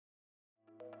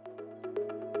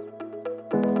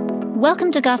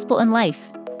Welcome to Gospel in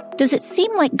Life. Does it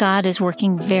seem like God is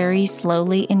working very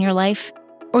slowly in your life?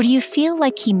 Or do you feel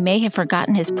like He may have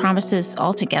forgotten His promises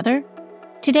altogether?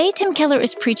 Today, Tim Keller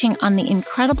is preaching on the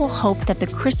incredible hope that the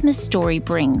Christmas story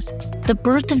brings. The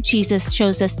birth of Jesus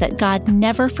shows us that God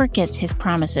never forgets His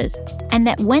promises, and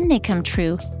that when they come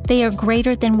true, they are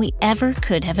greater than we ever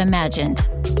could have imagined.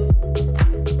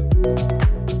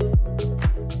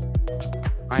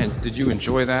 Did you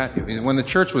enjoy that? When the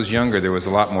church was younger, there was a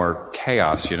lot more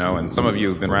chaos, and some of you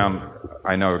who've been around,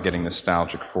 I know, are getting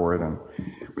nostalgic for it, and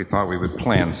we thought we would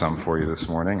plan some for you this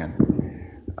morning, and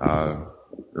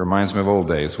it reminds me of old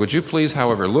days. Would you please,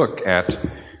 however, look at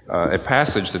a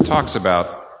passage that talks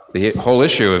about the whole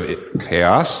issue of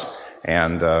chaos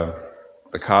and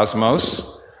the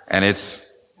cosmos, and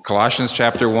it's Colossians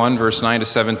chapter 1, verse 9 to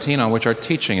 17, on which our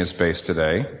teaching is based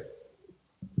today.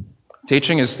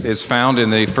 Teaching is found in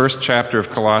the first chapter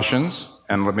of Colossians,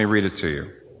 and let me read it to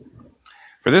you.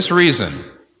 For this reason,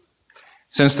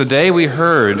 since the day we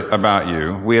heard about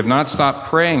you, we have not stopped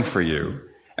praying for you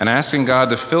and asking God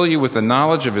to fill you with the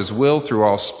knowledge of His will through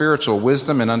all spiritual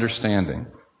wisdom and understanding.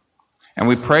 And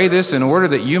we pray this in order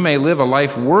that you may live a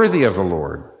life worthy of the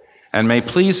Lord and may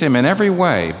please Him in every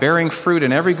way, bearing fruit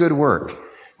in every good work,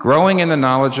 growing in the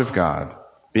knowledge of God,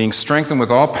 being strengthened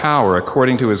with all power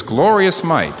according to His glorious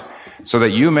might, so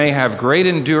that you may have great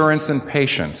endurance and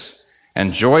patience,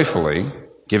 and joyfully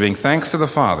giving thanks to the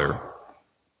Father,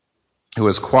 who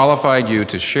has qualified you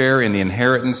to share in the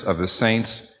inheritance of the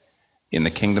saints in the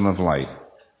kingdom of light.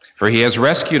 For He has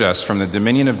rescued us from the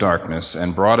dominion of darkness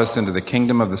and brought us into the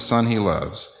kingdom of the Son He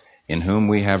loves, in whom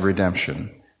we have redemption,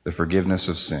 the forgiveness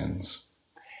of sins.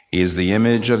 He is the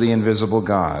image of the invisible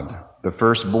God, the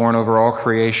firstborn over all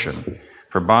creation.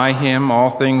 For by Him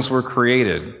all things were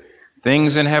created,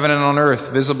 things in heaven and on earth,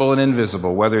 visible and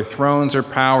invisible, whether thrones or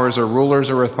powers or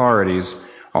rulers or authorities,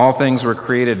 all things were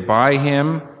created by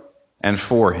Him and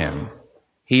for Him.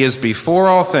 He is before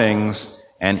all things,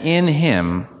 and in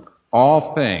Him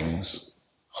all things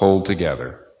hold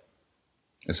together.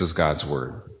 This is God's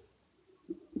Word.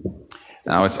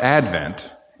 Now it's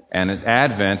Advent, and at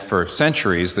Advent for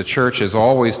centuries, the church has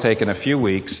always taken a few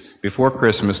weeks before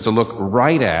Christmas to look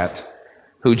right at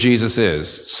who Jesus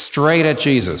is, straight at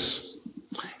Jesus.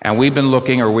 And we've been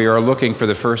looking, or we are looking for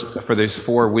these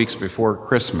 4 weeks before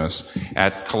Christmas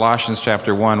at Colossians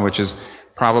chapter 1, which is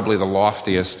probably the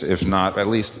loftiest, if not, at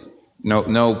least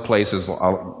no place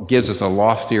gives us a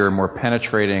loftier, more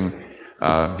penetrating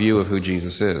view of who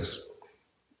Jesus is.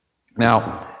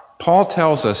 Now, Paul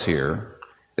tells us here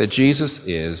that Jesus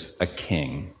is a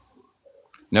king.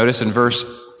 Notice in verse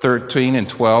 13 and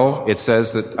 12, it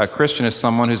says that a Christian is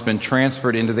someone who's been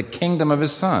transferred into the kingdom of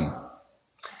His Son.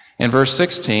 In verse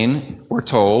 16, we're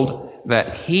told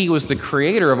that He was the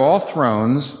creator of all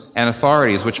thrones and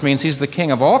authorities, which means He's the King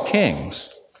of all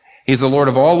kings. He's the Lord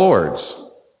of all lords.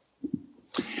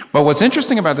 But what's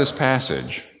interesting about this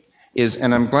passage is,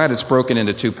 and I'm glad it's broken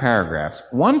into 2 paragraphs.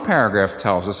 One paragraph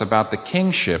tells us about the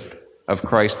kingship of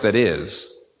Christ that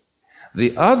is.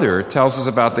 The other tells us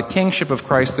about the kingship of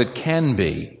Christ that can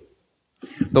be.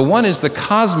 The one is the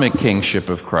cosmic kingship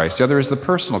of Christ. The other is the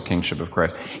personal kingship of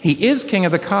Christ. He is king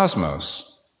of the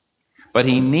cosmos, but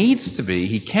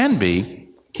He can be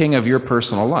king of your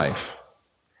personal life.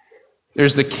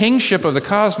 There's the kingship of the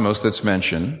cosmos that's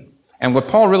mentioned, and what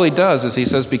Paul really does is he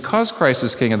says, because Christ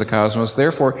is king of the cosmos,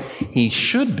 therefore He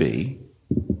should be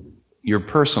your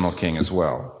personal king as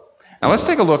well. Now let's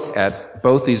take a look at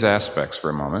both these aspects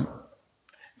for a moment.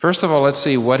 First of all, let's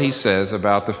see what he says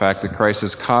about the fact that Christ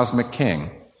is cosmic king.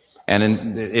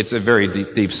 And it's a very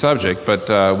deep subject,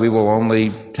 but we will only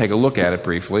take a look at it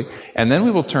briefly. And then we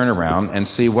will turn around and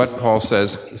see what Paul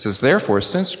says. He says, therefore,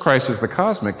 since Christ is the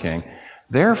cosmic king,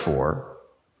 therefore,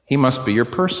 He must be your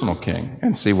personal king,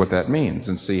 and see what that means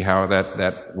and see how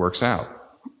that works out.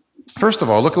 First of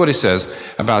all, look at what he says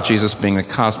about Jesus being the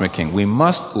cosmic king. We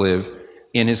must live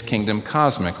in His kingdom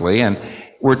cosmically, and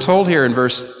we're told here in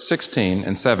verse 16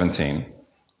 and 17,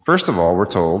 first of all, we're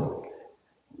told,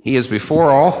 He is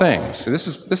before all things. This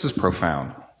is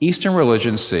profound. Eastern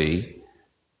religions see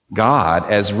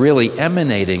God as really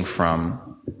emanating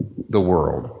from the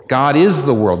world. God is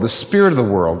the world, the spirit of the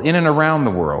world, in and around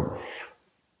the world.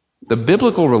 The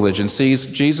biblical religion sees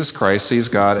Jesus Christ, sees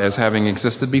God as having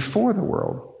existed before the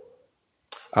world,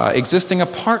 existing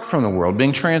apart from the world,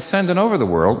 being transcendent over the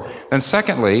world. Then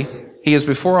secondly, He is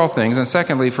before all things, and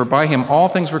secondly, for by Him all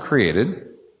things were created,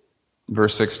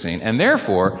 verse 16, and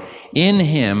therefore in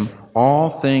Him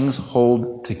all things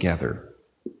hold together.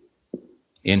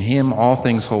 In Him all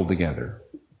things hold together.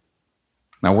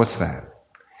 Now what's that?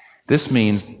 This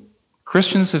means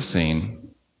Christians have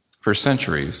seen for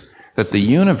centuries that the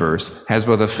universe has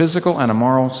both a physical and a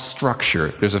moral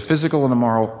structure. There's a physical and a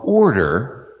moral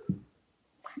order.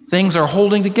 Things are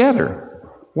holding together.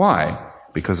 Why?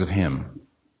 Because of Him.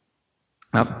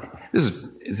 Now, this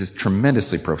is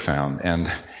tremendously profound,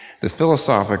 and the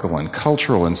philosophical and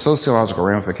cultural and sociological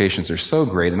ramifications are so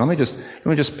great. And let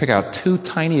me just pick out two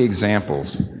tiny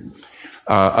examples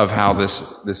of how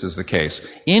this is the case.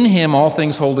 In Him, all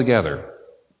things hold together.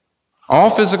 All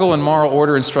physical and moral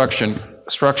order and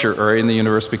structure are in the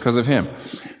universe because of Him.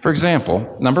 For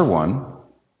example, number one,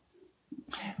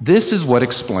 this is what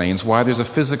explains why there's a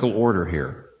physical order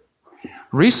here.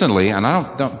 Recently, and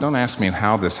don't ask me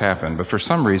how this happened, but for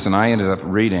some reason I ended up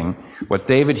reading what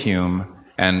David Hume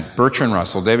and Bertrand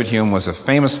Russell. David Hume was a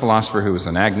famous philosopher who was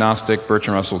an agnostic.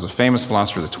 Bertrand Russell was a famous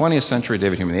philosopher of the 20th century.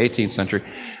 David Hume in the 18th century.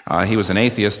 He was an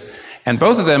atheist. And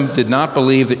both of them did not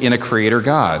believe in a creator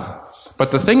God.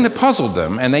 But the thing that puzzled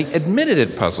them, and they admitted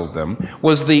it puzzled them,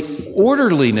 was the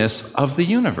orderliness of the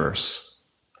universe.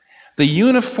 The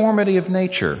uniformity of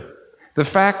nature. The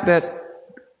fact that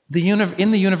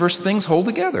in the universe things hold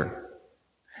together.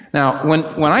 Now,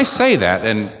 when I say that,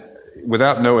 and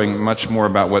without knowing much more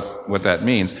about what that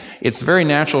means, it's very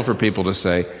natural for people to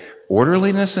say,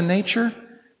 orderliness in nature?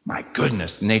 My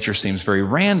goodness, nature seems very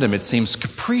random. It seems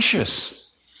capricious.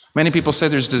 Many people say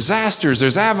there's disasters,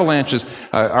 there's avalanches.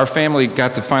 Our family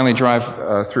got to finally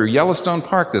drive through Yellowstone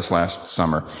Park this last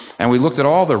summer, and we looked at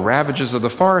all the ravages of the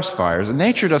forest fires, and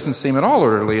nature doesn't seem at all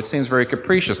orderly. It seems very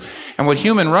capricious. And what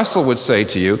Hume and Russell would say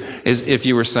to you is, if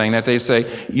you were saying that, they'd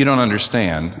say, you don't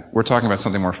understand. We're talking about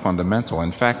something more fundamental.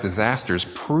 In fact, disasters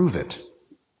prove it.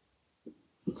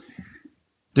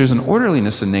 There's an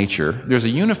orderliness in nature. There's a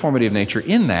uniformity of nature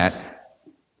in that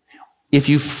if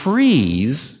you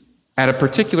freeze at a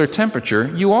particular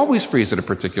temperature, you always freeze at a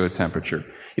particular temperature.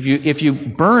 If you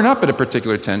burn up at a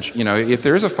particular temperature, if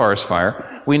there is a forest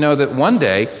fire, we know that one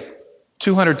day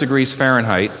 200 degrees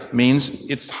Fahrenheit means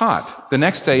it's hot. The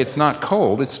next day it's not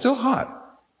cold, it's still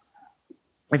hot.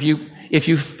 If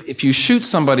you shoot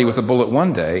somebody with a bullet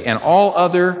one day and all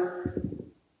other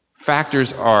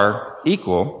factors are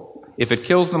equal, if it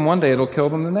kills them one day, it'll kill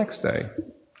them the next day.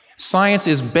 Science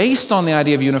is based on the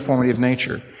idea of uniformity of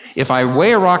nature. If I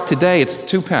weigh a rock today, it's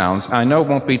 2 pounds. I know it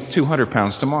won't be 200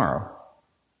 pounds tomorrow.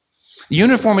 The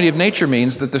uniformity of nature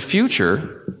means that the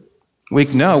future, we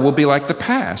know, will be like the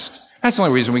past. That's the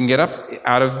only reason we can get up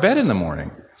out of bed in the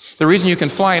morning. The reason you can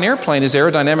fly an airplane is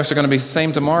aerodynamics are going to be the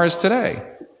same tomorrow as today.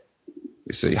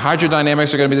 You see,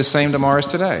 hydrodynamics are going to be the same tomorrow as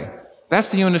today. That's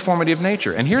the uniformity of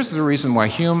nature. And here's the reason why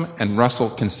Hume and Russell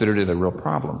considered it a real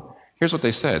problem. Here's what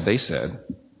they said. They said,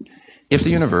 if the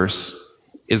universe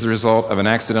is the result of an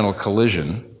accidental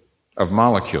collision of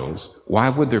molecules, why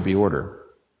would there be order?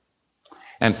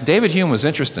 And David Hume was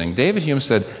interesting. David Hume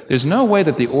said, there's no way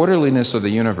that the orderliness of the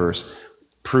universe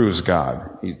proves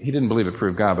God. He didn't believe it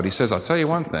proved God, but he says, I'll tell you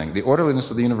one thing. The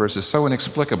orderliness of the universe is so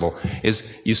inexplicable,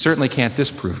 is you certainly can't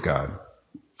disprove God.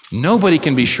 Nobody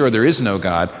can be sure there is no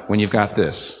God when you've got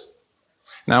this.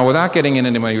 Now, without getting into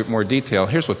any more detail,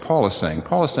 here's what Paul is saying.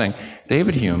 Paul is saying,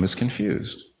 David Hume is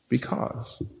confused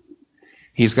because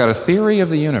he's got a theory of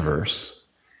the universe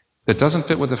that doesn't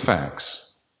fit with the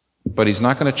facts, but he's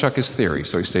not going to chuck his theory,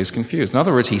 so he stays confused. In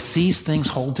other words, he sees things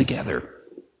hold together.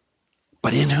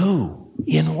 But in who?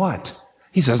 In what?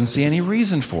 He doesn't see any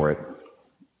reason for it.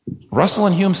 Russell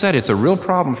and Hume said it's a real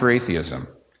problem for atheism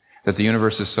that the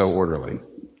universe is so orderly.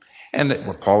 And that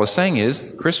what Paul is saying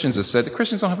is, Christians have said that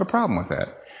Christians don't have a problem with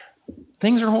that.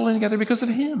 Things are holding together because of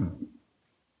Him.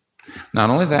 Not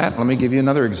only that, let me give you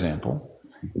another example.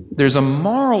 There's a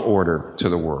moral order to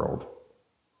the world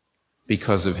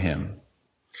because of Him.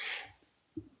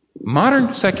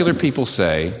 Modern secular people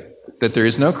say that there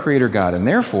is no creator God, and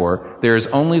therefore there is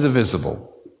only the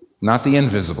visible, not the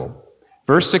invisible.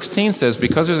 Verse 16 says,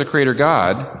 because there's a creator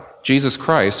God, Jesus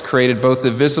Christ created both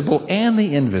the visible and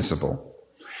the invisible.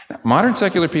 Now, modern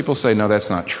secular people say, no, that's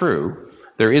not true.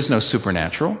 There is no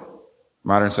supernatural.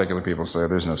 Modern secular people say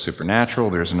there's no supernatural,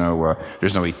 there's no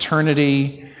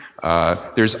eternity.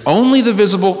 There's only the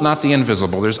visible, not the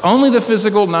invisible. There's only the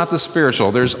physical, not the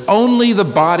spiritual. There's only the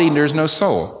body, and there's no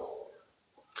soul.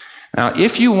 Now,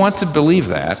 if you want to believe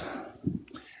that,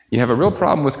 you have a real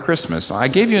problem with Christmas. I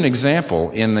gave you an example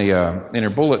in your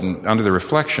bulletin under the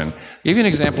reflection. I gave you an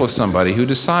example of somebody who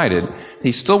decided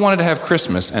he still wanted to have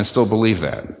Christmas and still believe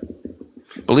that.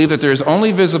 Believe that there's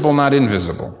only visible, not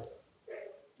invisible.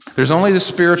 There's only the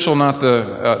spiritual,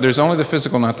 there's only the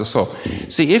physical, not the soul.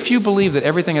 See, if you believe that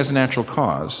everything has a natural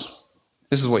cause,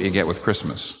 this is what you get with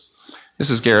Christmas. This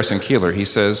is Garrison Keillor. He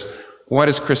says, why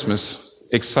does Christmas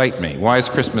excite me? Why is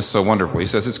Christmas so wonderful? He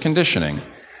says, it's conditioning.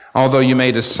 Although you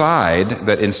may decide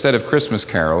that instead of Christmas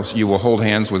carols, you will hold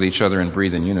hands with each other and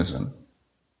breathe in unison.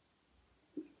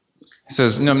 He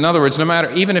says, no, in other words, no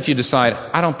matter, even if you decide,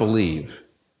 I don't believe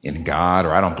in God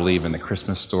or I don't believe in the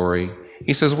Christmas story,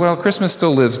 he says, well, Christmas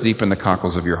still lives deep in the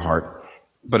cockles of your heart,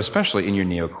 but especially in your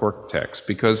neocortex,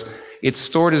 because it's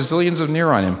stored as zillions of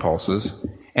neuron impulses,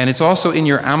 and it's also in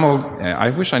your I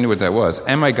wish I knew what that was.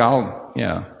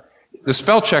 Yeah. The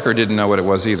spell checker didn't know what it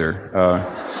was either.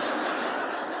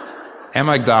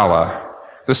 Amygdala,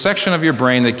 the section of your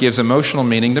brain that gives emotional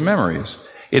meaning to memories.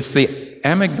 It's the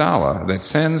amygdala that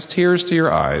sends tears to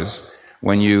your eyes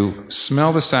when you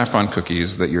smell the saffron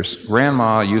cookies that your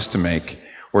grandma used to make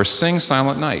or sing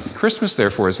Silent Night. Christmas,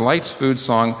 therefore, is lights, food,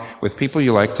 song with people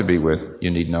you like to be with.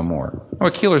 You need no more.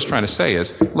 What Keeler's trying to say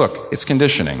is, look, it's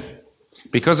conditioning.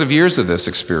 Because of years of this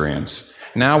experience,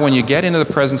 now when you get into the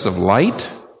presence of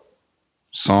light,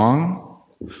 song,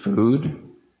 food,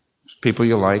 people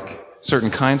you like,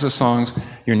 certain kinds of songs,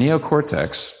 your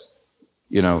neocortex,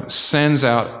 sends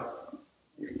out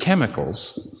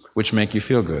chemicals which make you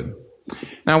feel good.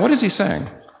 Now, what is he saying?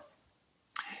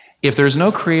 If there's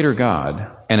no creator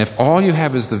God, and if all you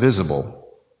have is the visible,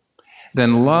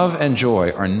 then love and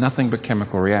joy are nothing but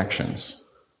chemical reactions.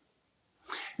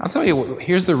 I'll tell you,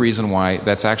 here's the reason why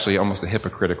that's actually almost a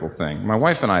hypocritical thing. My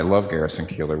wife and I love Garrison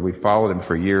Keillor. We've followed him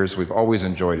for years. We've always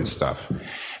enjoyed his stuff.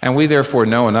 And we therefore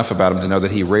know enough about him to know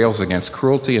that he rails against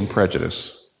cruelty and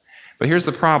prejudice. But here's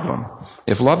the problem.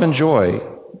 If love and joy,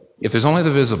 if there's only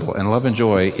the visible and love and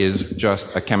joy is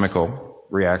just a chemical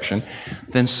reaction,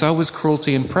 then so is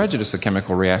cruelty and prejudice a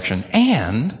chemical reaction.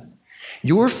 And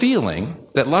your feeling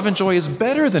that love and joy is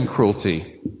better than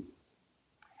cruelty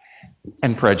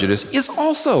and prejudice is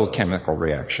also a chemical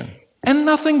reaction, and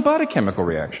nothing but a chemical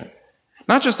reaction.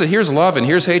 Not just that here's love and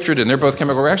here's hatred and they're both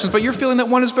chemical reactions, but you're feeling that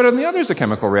one is better than the other is a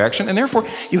chemical reaction, and therefore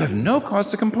you have no cause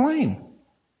to complain.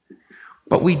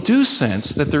 But we do sense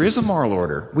that there is a moral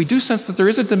order. We do sense that there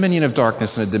is a dominion of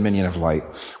darkness and a dominion of light.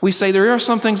 We say there are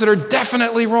some things that are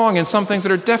definitely wrong and some things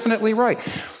that are definitely right.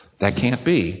 That can't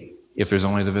be if there's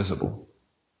only the visible.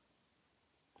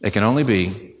 It can only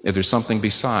be if there's something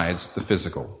besides the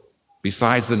physical,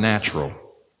 besides the natural.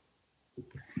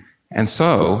 And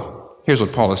so, here's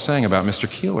what Paul is saying about Mr.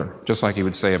 Keillor, just like he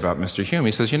would say about Mr. Hume.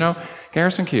 He says,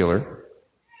 Garrison Keillor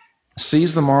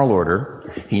sees the moral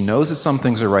order. He knows that some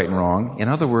things are right and wrong. In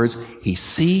other words, he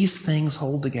sees things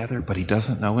hold together, but he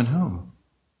doesn't know in whom.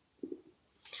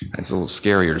 It's a little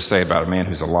scarier to say about a man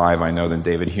who's alive, I know, than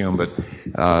David Hume, but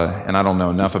and I don't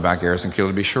know enough about Garrison Keillor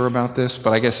to be sure about this,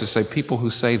 but I guess to say people who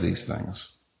say these things,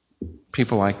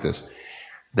 people like this,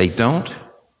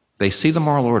 they see the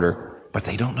moral order, but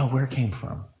they don't know where it came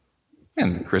from.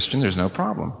 And the Christian, there's no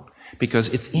problem,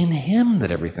 because it's in him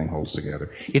that everything holds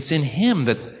together. It's in him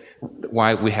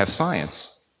why we have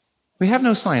science. We'd have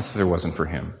no science if there wasn't for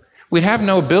him. We'd have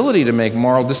no ability to make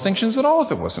moral distinctions at all if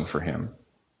it wasn't for him.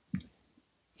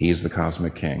 He is the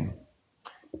cosmic king.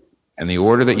 And the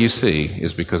order that you see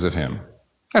is because of him.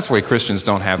 That's why Christians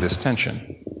don't have this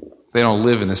tension. They don't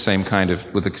live in the same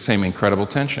with the same incredible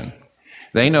tension.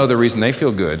 They know the reason they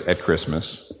feel good at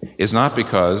Christmas is not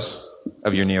because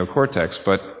of your neocortex,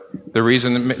 but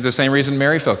the same reason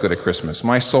Mary felt good at Christmas.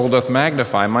 My soul doth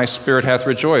magnify, my spirit hath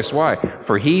rejoiced. Why?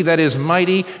 For he that is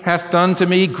mighty hath done to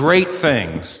me great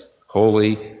things.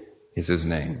 Holy is his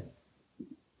name.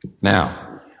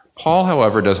 Now, Paul,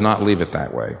 however, does not leave it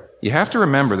that way. You have to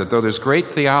remember that though there's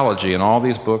great theology in all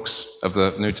these books of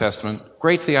the New Testament,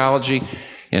 great theology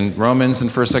in Romans and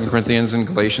 1st, 2nd Corinthians and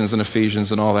Galatians and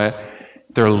Ephesians and all that,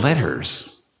 they're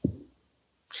letters.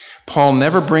 Paul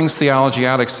never brings theology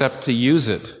out except to use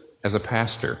it as a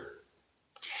pastor.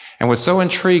 And what's so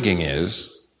intriguing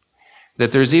is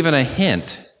that there's even a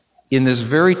hint in this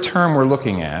very term we're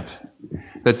looking at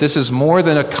that this is more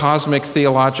than a cosmic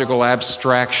theological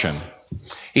abstraction.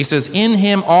 He says, in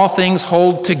him all things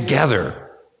hold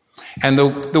together. And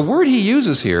the word he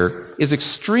uses here is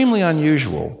extremely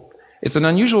unusual. It's an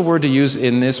unusual word to use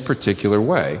in this particular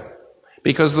way,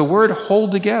 because the word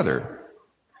hold together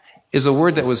is a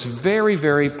word that was very,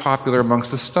 very popular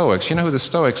amongst the Stoics. You know who the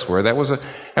Stoics were? That was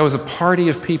a party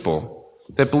of people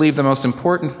that believed the most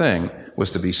important thing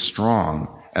was to be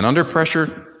strong. And under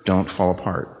pressure, don't fall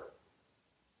apart.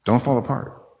 Don't fall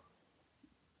apart.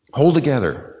 Hold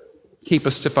together. Keep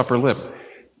a stiff upper lip.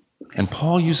 And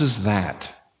Paul uses that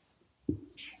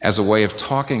as a way of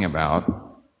talking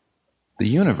about the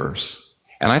universe.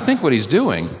 And I think what he's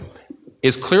doing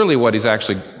is clearly what he's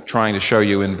actually trying to show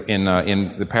you in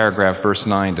the paragraph verse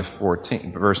 9 to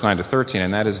 13,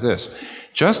 and that is this.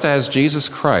 Just as Jesus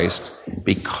Christ,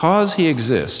 because he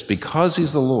exists, because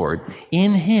he's the Lord,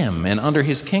 in him and under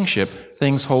his kingship,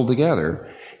 things hold together.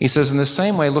 He says, in the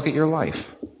same way, look at your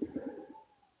life.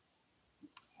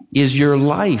 Is your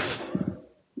life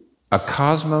a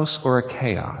cosmos or a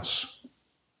chaos?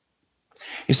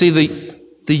 You see,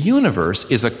 the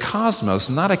universe is a cosmos,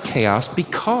 not a chaos,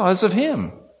 because of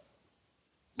him.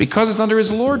 Because it's under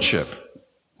his lordship.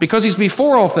 Because he's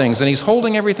before all things and he's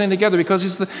holding everything together, because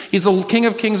he's the King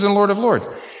of Kings and Lord of Lords.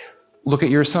 Look at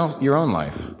yourself, your own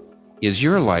life. Is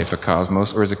your life a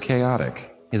cosmos or is it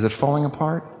chaotic? Is it falling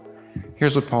apart?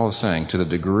 Here's what Paul is saying. To the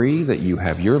degree that you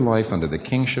have your life under the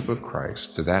kingship of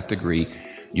Christ, to that degree,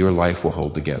 your life will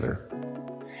hold together.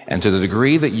 And to the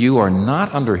degree that you are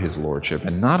not under his lordship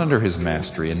and not under his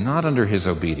mastery and not under his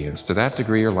obedience, to that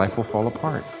degree, your life will fall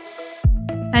apart.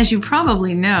 As you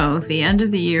probably know, the end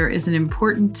of the year is an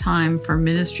important time for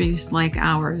ministries like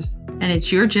ours, and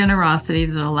it's your generosity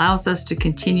that allows us to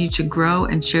continue to grow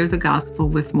and share the gospel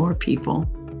with more people.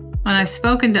 When I've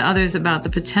spoken to others about the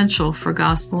potential for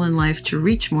Gospel in Life to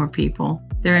reach more people,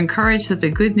 they're encouraged that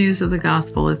the good news of the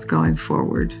gospel is going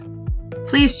forward.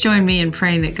 Please join me in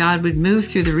praying that God would move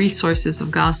through the resources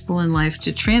of Gospel in Life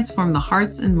to transform the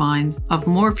hearts and minds of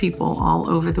more people all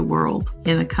over the world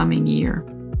in the coming year.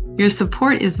 Your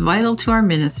support is vital to our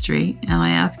ministry, and I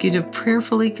ask you to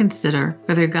prayerfully consider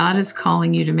whether God is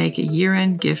calling you to make a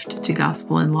year-end gift to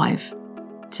Gospel in Life.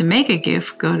 To make a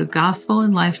gift, go to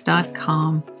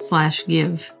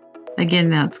gospelinlife.com/give. Again,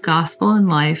 that's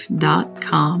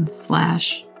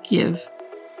gospelinlife.com/give.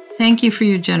 Thank you for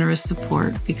your generous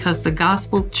support, because the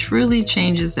gospel truly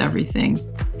changes everything,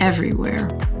 everywhere.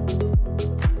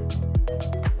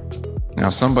 Now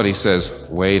somebody says,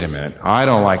 wait a minute, I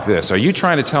don't like this. Are you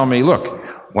trying to tell me, look,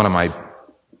 one of my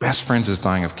best friends is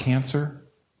dying of cancer,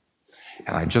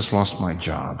 and I just lost my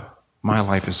job. My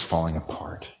life is falling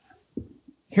apart.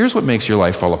 Here's what makes your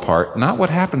life fall apart, not what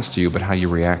happens to you, but how you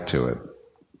react to it.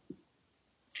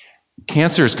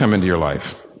 Cancer has come into your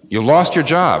life. You lost your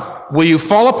job. Will you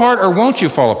fall apart or won't you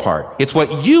fall apart? It's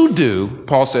what you do,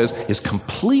 Paul says, is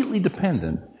completely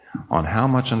dependent on how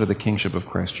much under the kingship of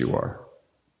Christ you are.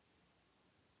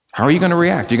 How are you going to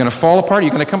react? You're going to fall apart?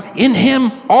 You're going to come? In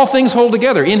him, all things hold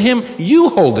together. In him, you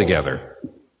hold together.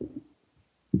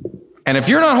 And if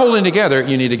you're not holding together,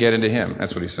 you need to get into him.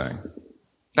 That's what he's saying.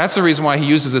 That's the reason why he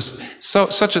uses this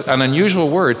such an unusual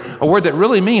word, a word that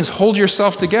really means hold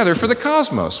yourself together for the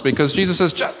cosmos. Because Jesus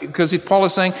says, Paul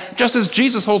is saying, just as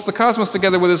Jesus holds the cosmos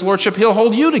together with his lordship, he'll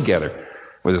hold you together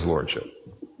with his lordship.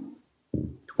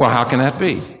 Well, how can that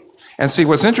be? And see,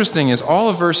 what's interesting is all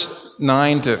of verse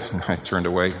 9 to, I turned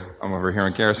away, I'm over here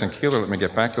in Garrison Keillor, let me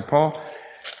get back to Paul.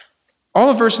 All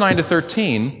of verse 9 to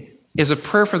 13 is a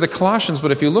prayer for the Colossians,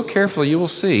 but if you look carefully, you will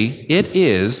see it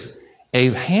is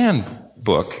a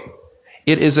handbook.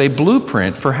 It is a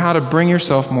blueprint for how to bring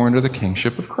yourself more into the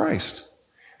kingship of Christ.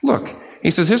 Look,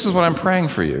 he says, this is what I'm praying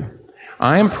for you.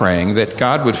 I am praying that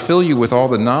God would fill you with all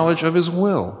the knowledge of his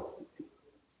will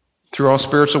through all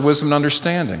spiritual wisdom and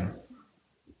understanding.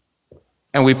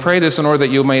 And we pray this in order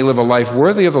that you may live a life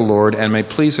worthy of the Lord and may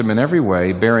please him in every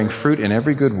way, bearing fruit in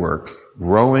every good work,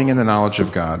 growing in the knowledge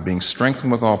of God, being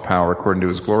strengthened with all power according to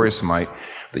his glorious might,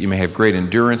 that you may have great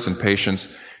endurance and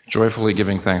patience, joyfully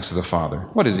giving thanks to the Father.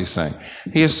 What is he saying?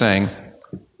 He is saying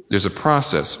there's a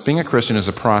process. Being a Christian is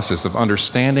a process of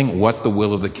understanding what the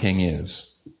will of the King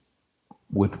is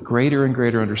with greater and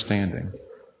greater understanding.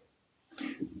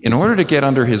 In order to get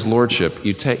under his lordship,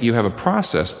 you have a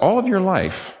process all of your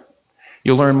life.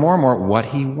 You'll learn more and more what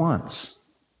he wants.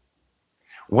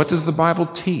 What does the Bible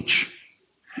teach?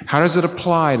 How does it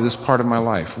apply to this part of my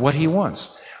life? What he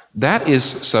wants. That is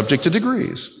subject to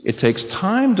degrees. It takes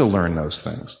time to learn those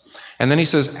things. And then he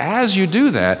says, as you do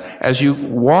that, as you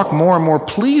walk more and more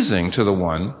pleasing to the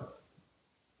one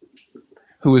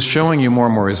who is showing you more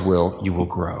and more his will, you will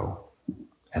grow.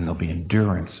 And there'll be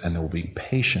endurance, and there will be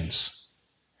patience,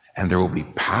 and there will be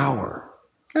power.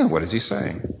 And what is he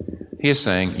saying? He is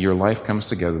saying your life comes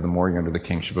together the more you're under the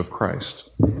kingship of Christ.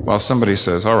 Well, somebody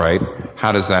says, all right,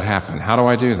 how does that happen? How do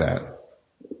I do that?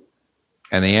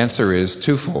 And the answer is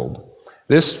twofold.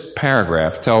 This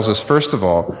paragraph tells us, first of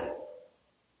all,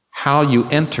 how you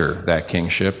enter that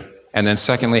kingship, and then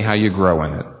secondly, how you grow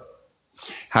in it.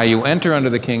 How you enter under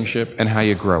the kingship and how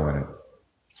you grow in it.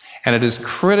 And it is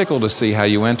critical to see how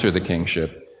you enter the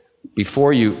kingship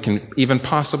before you can even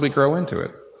possibly grow into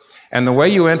it. And the way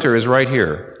you enter is right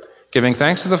here. Giving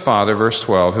thanks to the Father, verse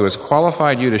 12, who has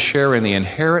qualified you to share in the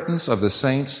inheritance of the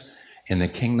saints in the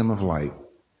kingdom of light.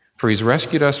 For he's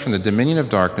rescued us from the dominion of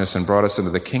darkness and brought us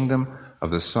into the kingdom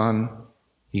of the Son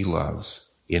he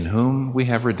loves, in whom we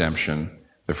have redemption,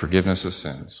 the forgiveness of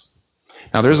sins.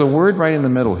 Now there's a word right in the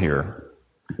middle here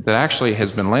that actually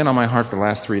has been laying on my heart for the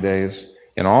last 3 days,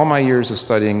 In all my years of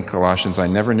studying Colossians, I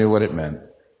never knew what it meant.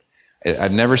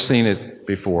 I'd never seen it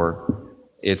before.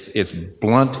 It's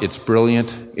blunt, it's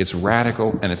brilliant, it's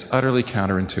radical, and it's utterly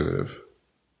counterintuitive.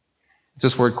 It's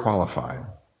this word qualified.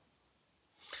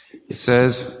 It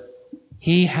says,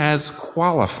 He has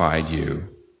qualified you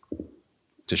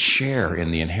to share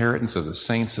in the inheritance of the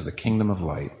saints of the kingdom of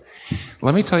light.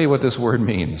 Let me tell you what this word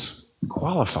means.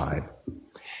 Qualified.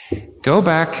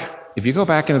 If you go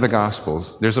back into the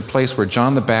Gospels, there's a place where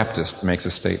John the Baptist makes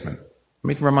a statement.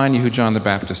 Let me remind you who John the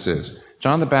Baptist is.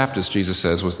 John the Baptist, Jesus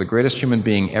says, was the greatest human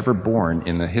being ever born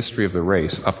in the history of the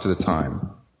race up to the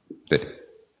time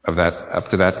up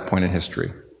to that point in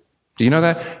history. Do you know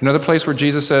that? You know the place where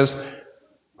Jesus says,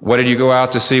 what did you go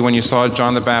out to see when you saw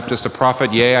John the Baptist, a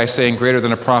prophet? Yea, I say, and greater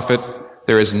than a prophet.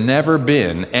 There has never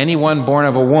been anyone born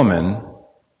of a woman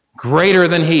greater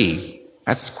than he.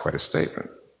 That's quite a statement.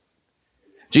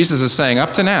 Jesus is saying,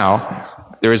 up to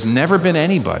now, there has never been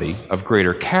anybody of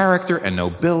greater character and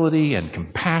nobility and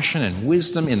compassion and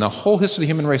wisdom in the whole history of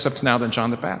the human race up to now than John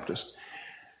the Baptist.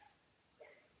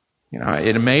 You know,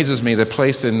 it amazes me the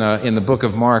place in the book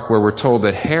of Mark where we're told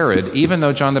that Herod, even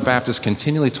though John the Baptist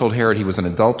continually told Herod he was an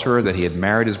adulterer, that he had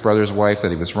married his brother's wife,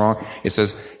 that he was wrong, it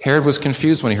says Herod was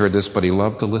confused when he heard this, but he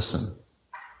loved to listen.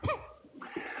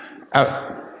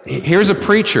 Here's a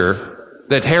preacher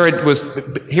telling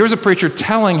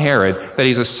Herod that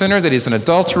he's a sinner, that he's an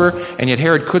adulterer, and yet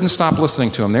Herod couldn't stop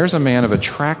listening to him. There's a man of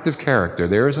attractive character.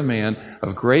 There is a man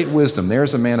of great wisdom.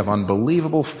 There's a man of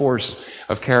unbelievable force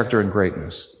of character and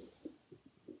greatness.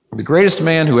 The greatest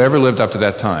man who ever lived up to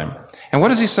that time. And what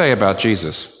does he say about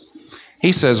Jesus?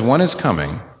 He says, one is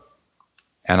coming,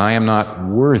 and I am not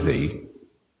worthy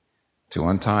to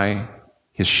untie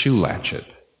his shoe latchet.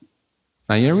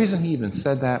 Now, the reason he even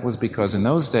said that was because in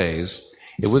those days,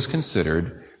 it was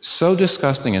considered so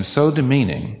disgusting and so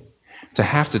demeaning to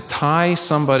have to untie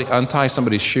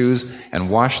somebody's shoes and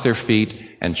wash their feet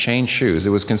and change shoes. It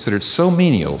was considered so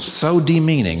menial, so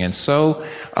demeaning, and so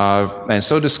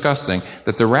disgusting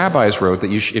that the rabbis wrote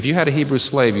that if you had a Hebrew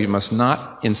slave, you must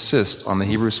not insist on the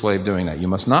Hebrew slave doing that. You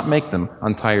must not make them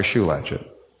untie your shoe latchet.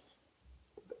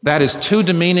 That is too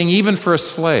demeaning even for a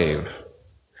slave.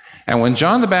 And when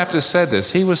John the Baptist said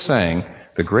this, he was saying,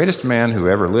 the greatest man who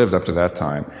ever lived up to that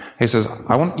time, he says,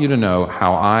 I want you to know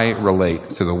how I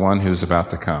relate to the one who's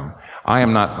about to come. I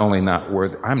am not only not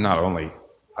worthy, I'm not only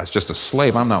as just a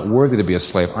slave, I'm not worthy to be a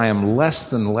slave. I am less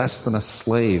than a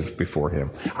slave before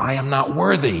him. I am not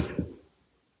worthy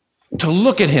to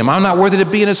look at him. I'm not worthy to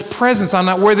be in his presence. I'm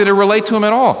not worthy to relate to him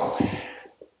at all.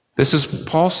 This is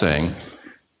Paul saying,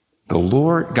 the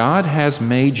Lord, God has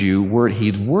made you worthy.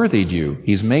 He's worthied you.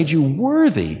 He's made you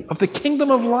worthy of the kingdom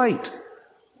of light.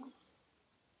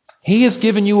 He has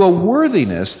given you a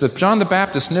worthiness that John the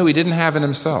Baptist knew he didn't have in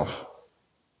himself.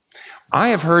 I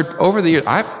have heard over the years,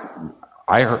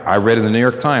 I read in the New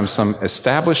York Times some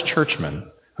established churchmen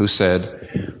who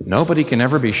said, nobody can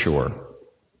ever be sure.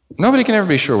 Nobody can ever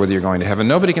be sure whether you're going to heaven.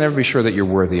 Nobody can ever be sure that you're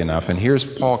worthy enough. And here's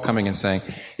Paul coming and saying,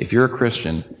 if you're a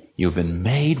Christian, you've been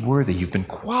made worthy. You've been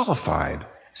qualified.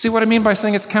 See what I mean by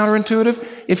saying it's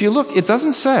counterintuitive? If you look, it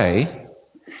doesn't say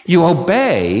you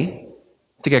obey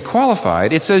to get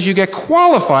qualified. It says you get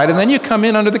qualified and then you come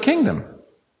in under the kingdom.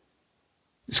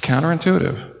 It's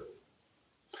counterintuitive.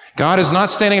 God is not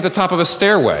standing at the top of a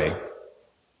stairway,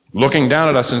 looking down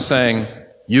at us and saying,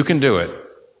 you can do it.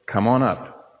 Come on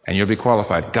up, and you'll be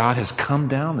qualified. God has come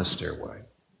down the stairway,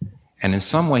 and in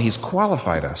some way he's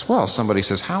qualified us. Well, somebody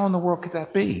says, how in the world could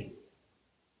that be?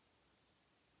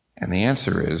 And the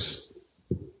answer is,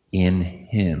 in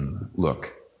him.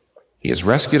 Look, he has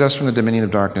rescued us from the dominion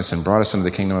of darkness and brought us into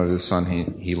the kingdom of his Son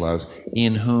he loves,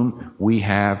 in whom we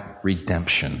have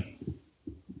redemption.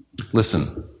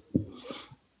 Listen.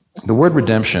 The word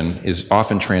redemption is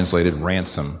often translated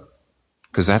ransom,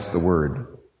 because that's the word.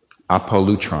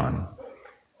 Apolutron.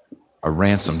 A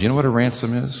ransom. Do you know what a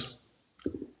ransom is?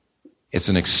 It's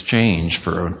an exchange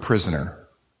for a prisoner.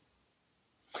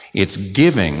 It's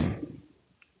giving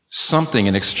something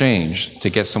in exchange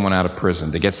to get someone out of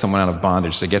prison, to get someone out of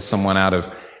bondage, to get someone out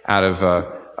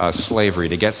of slavery,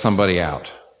 to get somebody out.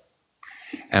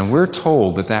 And we're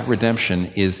told that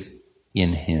redemption is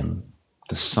in him,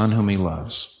 the Son whom he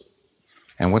loves.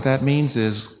 And what that means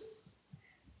is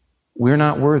we're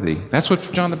not worthy. That's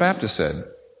what John the Baptist said.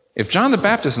 If John the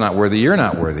Baptist is not worthy, you're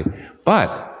not worthy.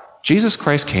 But Jesus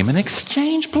Christ came in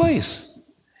exchange place.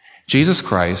 Jesus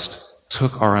Christ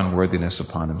took our unworthiness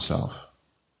upon himself.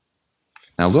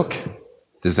 Now look,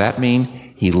 does that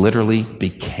mean he literally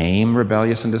became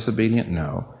rebellious and disobedient?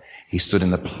 No. He stood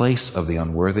in the place of the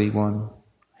unworthy one,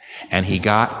 and he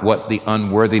got what the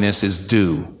unworthiness is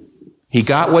due. He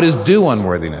got what is due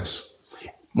unworthiness.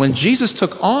 When Jesus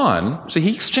took on, see,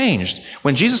 he exchanged.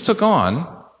 When Jesus took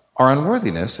on our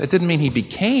unworthiness, it didn't mean he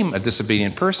became a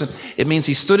disobedient person. It means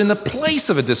he stood in the place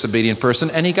of a disobedient person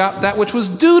and he got that which was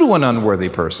due to an unworthy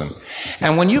person.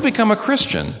 And when you become a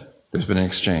Christian, there's been an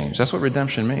exchange. That's what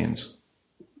redemption means.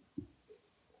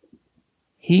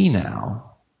 He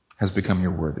now has become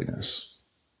your worthiness.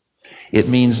 It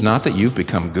means not that you've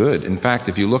become good. In fact,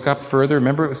 if you look up further,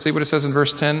 remember, see what it says in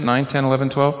verse 10, 9, 10, 11,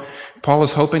 12? Paul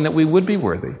is hoping that we would be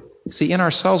worthy. See, in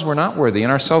ourselves, we're not worthy. In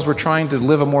ourselves, we're trying to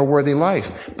live a more worthy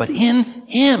life. But in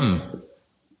him,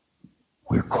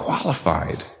 we're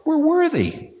qualified. We're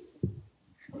worthy.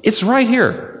 It's right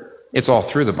here. It's all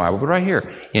through the Bible, but right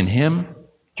here. In him,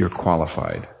 you're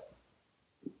qualified.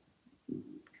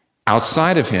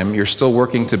 Outside of him, you're still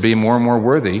working to be more and more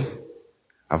worthy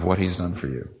of what he's done for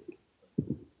you.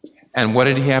 And what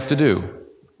did he have to do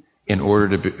in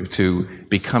order to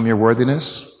become your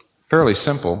worthiness? Fairly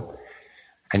simple,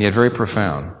 and yet very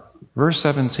profound. Verse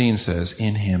 17 says,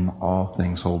 in him all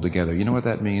things hold together. You know what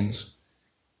that means?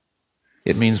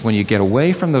 It means when you get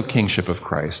away from the kingship of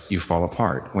Christ, you fall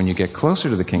apart. When you get closer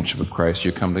to the kingship of Christ,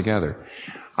 you come together.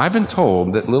 I've been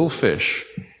told that little fish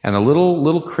and the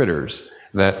little critters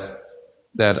that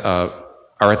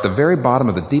are at the very bottom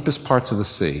of the deepest parts of the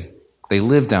sea, they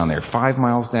live down there, 5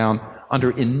 miles down,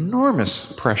 under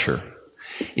enormous pressure.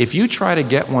 If you try to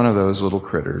get one of those little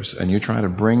critters and you try to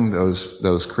bring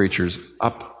those creatures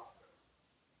up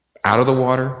out of the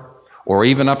water, or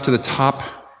even up to the top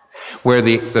where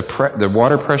the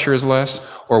water pressure is less,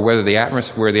 or where the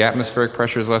atmospheric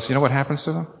pressure is less, you know what happens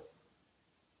to them?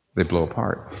 They blow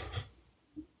apart.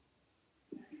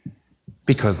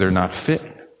 Because they're not fit.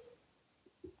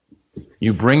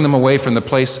 You bring them away from the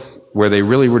place where they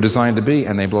really were designed to be,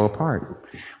 and they blow apart.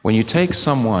 When you take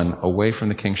someone away from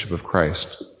the kingship of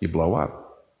Christ, you blow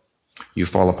up. You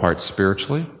fall apart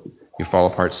spiritually. You fall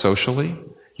apart socially.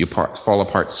 You fall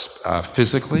apart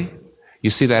physically.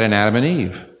 You see that in Adam and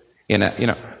Eve. In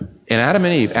Adam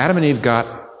and Eve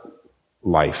got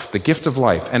life, the gift of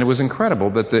life. And it was incredible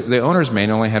that the owner's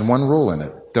manual only had one rule in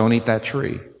it. Don't eat that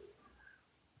tree.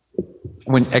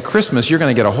 At Christmas, you're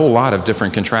going to get a whole lot of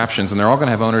different contraptions, and they're all going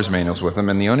to have owner's manuals with them,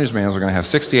 and the owner's manuals are going to have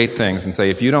 68 things and say,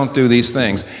 if you don't do these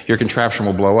things, your contraption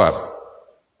will blow up.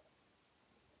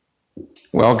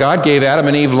 Well, God gave Adam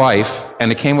and Eve life, and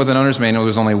it came with an owner's manual. There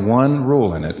was only one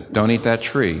rule in it. Don't eat that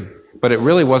tree. But it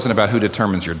really wasn't about who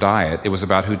determines your diet. It was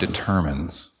about who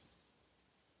determines.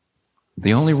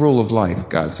 The only rule of life,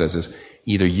 God says, is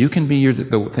either you can be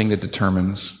the thing that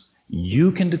determines.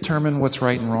 You can determine what's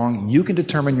right and wrong. You can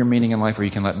determine your meaning in life, or you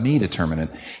can let me determine it.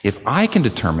 If I can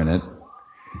determine it,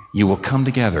 you will come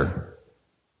together.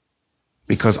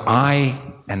 Because I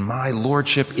and my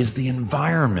lordship is the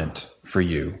environment for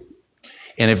you.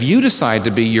 And if you decide to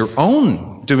be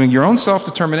doing your own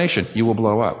self-determination, you will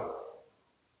blow up.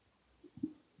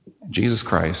 Jesus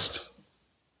Christ,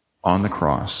 on the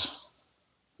cross,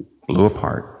 blew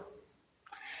apart.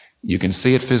 You can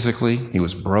see it physically. He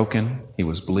was broken. He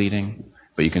was bleeding.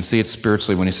 But you can see it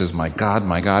spiritually when he says, my God,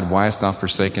 why hast thou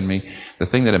forsaken me? The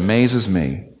thing that amazes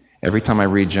me every time I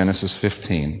read Genesis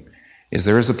 15 is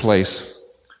there is a place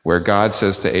where God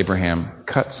says to Abraham,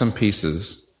 cut some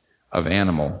pieces of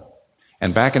animal.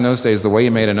 And back in those days, the way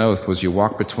you made an oath was you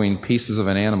walked between pieces of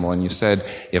an animal and you said,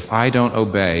 if I don't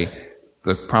obey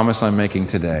the promise I'm making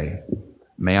today,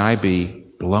 may I be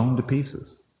blown to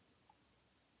pieces.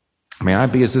 May I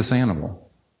be as this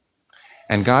animal.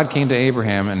 And God came to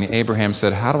Abraham, and Abraham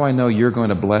said, how do I know you're going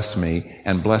to bless me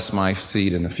and bless my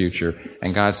seed in the future?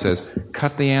 And God says,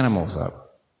 cut the animals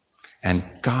up. And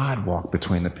God walked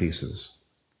between the pieces.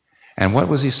 And what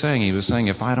was he saying? He was saying,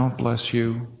 if I don't bless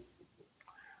you,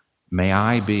 may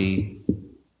I be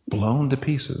blown to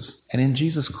pieces. And in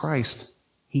Jesus Christ,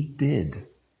 he did.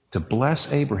 To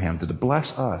bless Abraham, to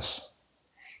bless us,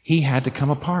 he had to come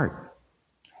apart.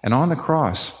 And on the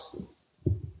cross,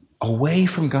 away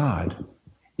from God,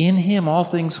 in him all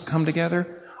things come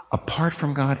together. Apart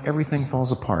from God, everything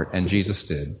falls apart, and Jesus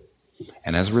did.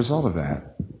 And as a result of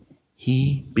that,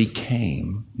 he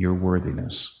became your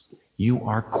worthiness. You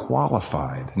are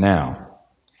qualified. Now,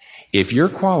 if you're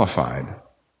qualified,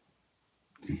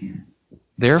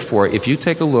 therefore, if you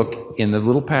take a look in the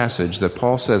little passage that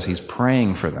Paul says he's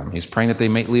praying for them, he's praying that they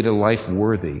might lead a life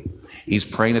worthy. He's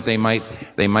praying that they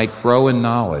might grow in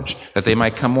knowledge, that they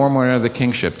might come more and more into the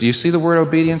kingship. Do you see the word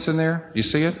obedience in there? Do you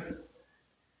see it?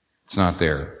 It's not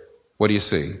there. What do you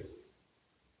see?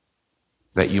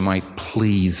 That you might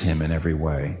please him in every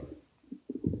way.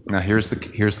 Now here's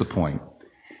the point.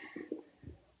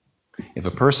 If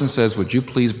a person says, would you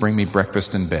please bring me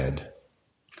breakfast in bed?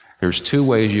 There's two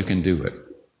ways you can do it.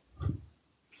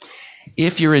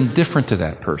 If you're indifferent to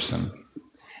that person,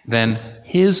 then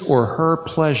his or her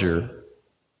pleasure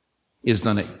is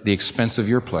done at the expense of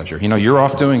your pleasure. You're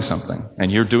off doing something,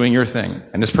 and you're doing your thing.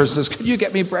 And this person says, could you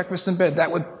get me breakfast in bed?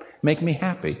 That would make me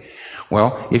happy.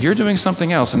 Well, if you're doing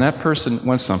something else and that person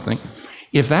wants something,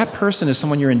 if that person is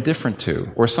someone you're indifferent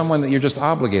to or someone that you're just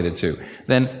obligated to,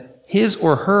 then his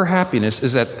or her happiness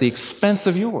is at the expense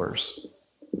of yours.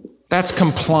 That's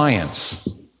compliance.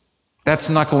 That's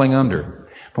knuckling under.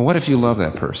 But what if you love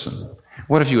that person?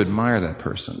 What if you admire that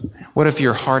person? What if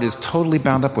your heart is totally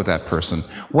bound up with that person?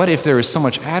 What if there is so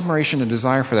much admiration and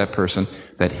desire for that person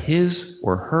that his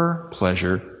or her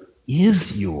pleasure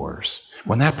is yours?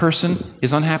 When that person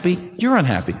is unhappy, you're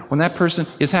unhappy. When that person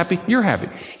is happy, you're happy.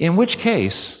 In which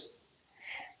case,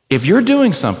 if you're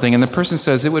doing something and the person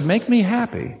says, it would make me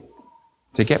happy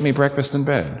to get me breakfast in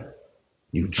bed,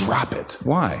 you drop it.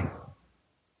 Why?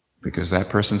 Because that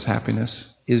person's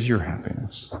happiness is your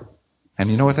happiness. And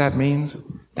you know what that means?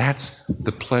 That's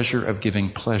the pleasure of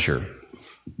giving pleasure.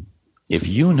 If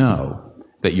you know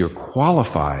that you're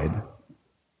qualified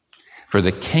for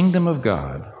the kingdom of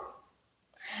God,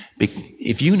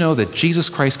 if you know that Jesus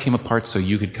Christ came apart so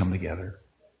you could come together,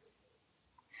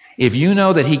 if you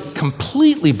know that he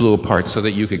completely blew apart so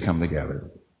that you could come together,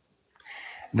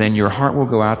 then your heart will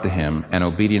go out to him and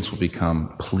obedience will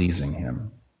become pleasing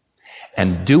him.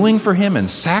 And doing for him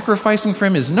and sacrificing for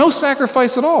him is no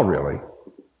sacrifice at all, really.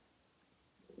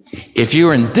 If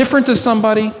you're indifferent to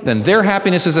somebody, then their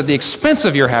happiness is at the expense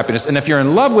of your happiness. And if you're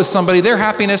in love with somebody, their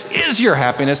happiness is your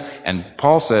happiness. And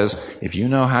Paul says, if you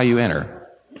know how you enter,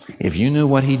 if you knew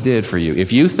what he did for you,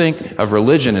 if you think of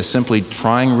religion as simply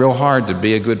trying real hard to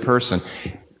be a good person,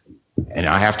 and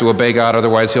I have to obey God,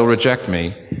 otherwise he'll reject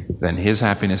me, then his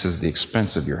happiness is the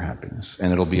expense of your happiness,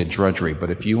 and it'll be a drudgery.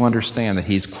 But if you understand that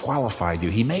he's qualified you,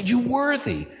 he made you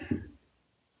worthy,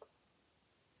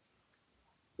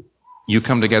 you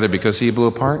come together because he blew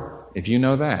apart. If you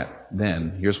know that,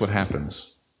 then here's what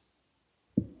happens.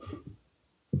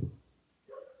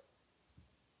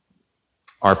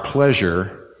 Our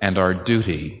pleasure and our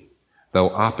duty, though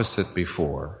opposite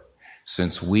before,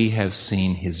 since we have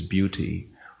seen his beauty,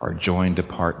 are joined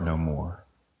apart no more.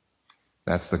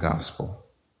 That's the gospel.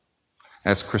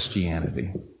 That's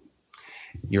Christianity.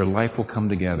 Your life will come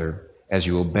together as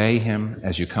you obey him,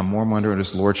 as you come more and more under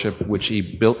his lordship, which he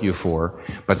built you for,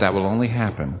 but that will only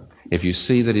happen if you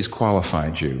see that he's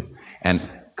qualified you, and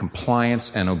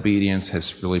compliance and obedience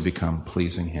has really become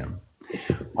pleasing him.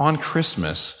 On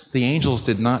Christmas, the angels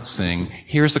did not sing,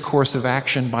 here's a course of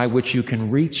action by which you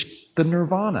can reach the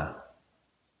nirvana.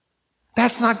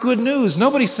 That's not good news.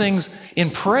 Nobody sings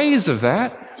in praise of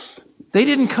that. They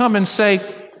didn't come and say,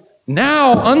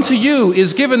 now unto you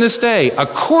is given this day a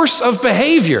course of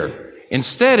behavior.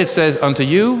 Instead, it says, unto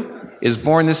you is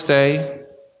born this day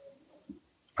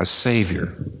a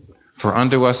Savior. For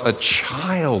unto us a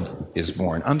child is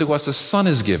born. Unto us a son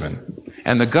is given.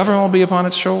 And the government will be upon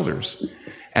its shoulders.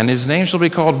 And his name shall be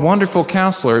called Wonderful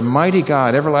Counselor, Mighty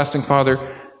God, Everlasting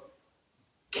Father,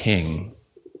 King,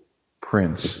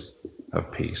 Prince of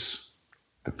Peace.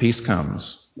 The peace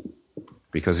comes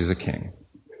because he's a king.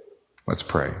 Let's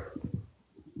pray.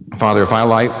 Father, if our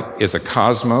life is a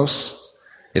cosmos,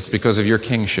 it's because of your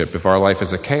kingship. If our life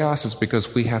is a chaos, it's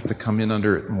because we have to come in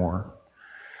under it more.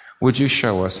 Would you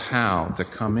show us how to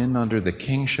come in under the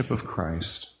kingship of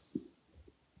Christ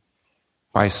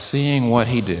by seeing what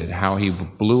he did, how he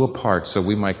blew apart so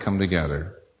we might come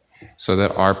together, so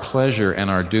that our pleasure and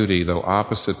our duty, though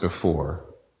opposite before,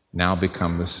 now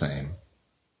become the same.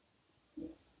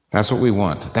 That's what we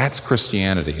want. That's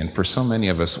Christianity. And for so many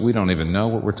of us, we don't even know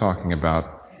what we're talking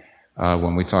about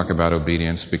when we talk about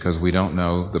obedience, because we don't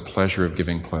know the pleasure of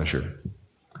giving pleasure.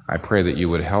 I pray that you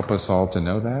would help us all to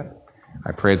know that.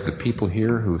 I pray that the people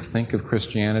here who think of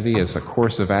Christianity as a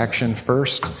course of action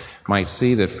first might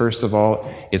see that, first of all,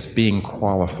 it's being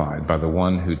qualified by the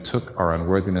one who took our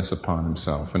unworthiness upon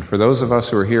himself. And for those of us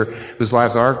who are here whose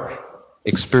lives are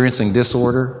experiencing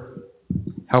disorder,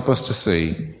 help us to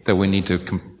see that we need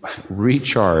to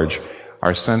recharge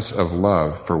our sense of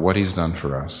love for what he's done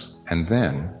for us, and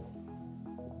then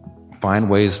find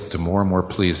ways to more and more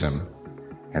please him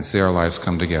and see our lives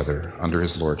come together under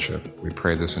his lordship. We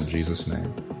pray this in Jesus'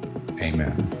 name.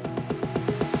 Amen.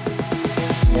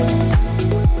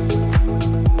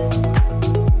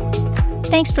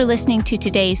 Thanks for listening to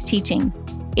today's teaching.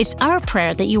 It's our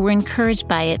prayer that you were encouraged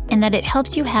by it and that it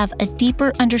helps you have a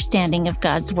deeper understanding of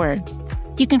God's Word.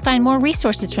 You can find more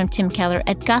resources from Tim Keller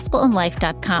at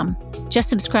gospelandlife.com. Just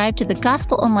subscribe to the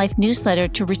Gospel and Life newsletter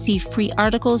to receive free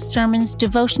articles, sermons,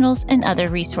 devotionals, and other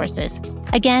resources.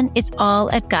 Again, it's all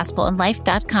at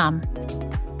gospelandlife.com.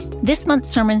 This month's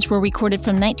sermons were recorded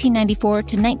from 1994 to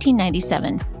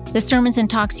 1997. The sermons and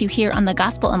talks you hear on the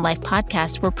Gospel and Life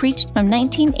podcast were preached from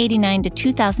 1989 to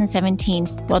 2017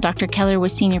 while Dr. Keller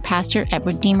was senior pastor at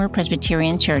Redeemer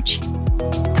Presbyterian Church.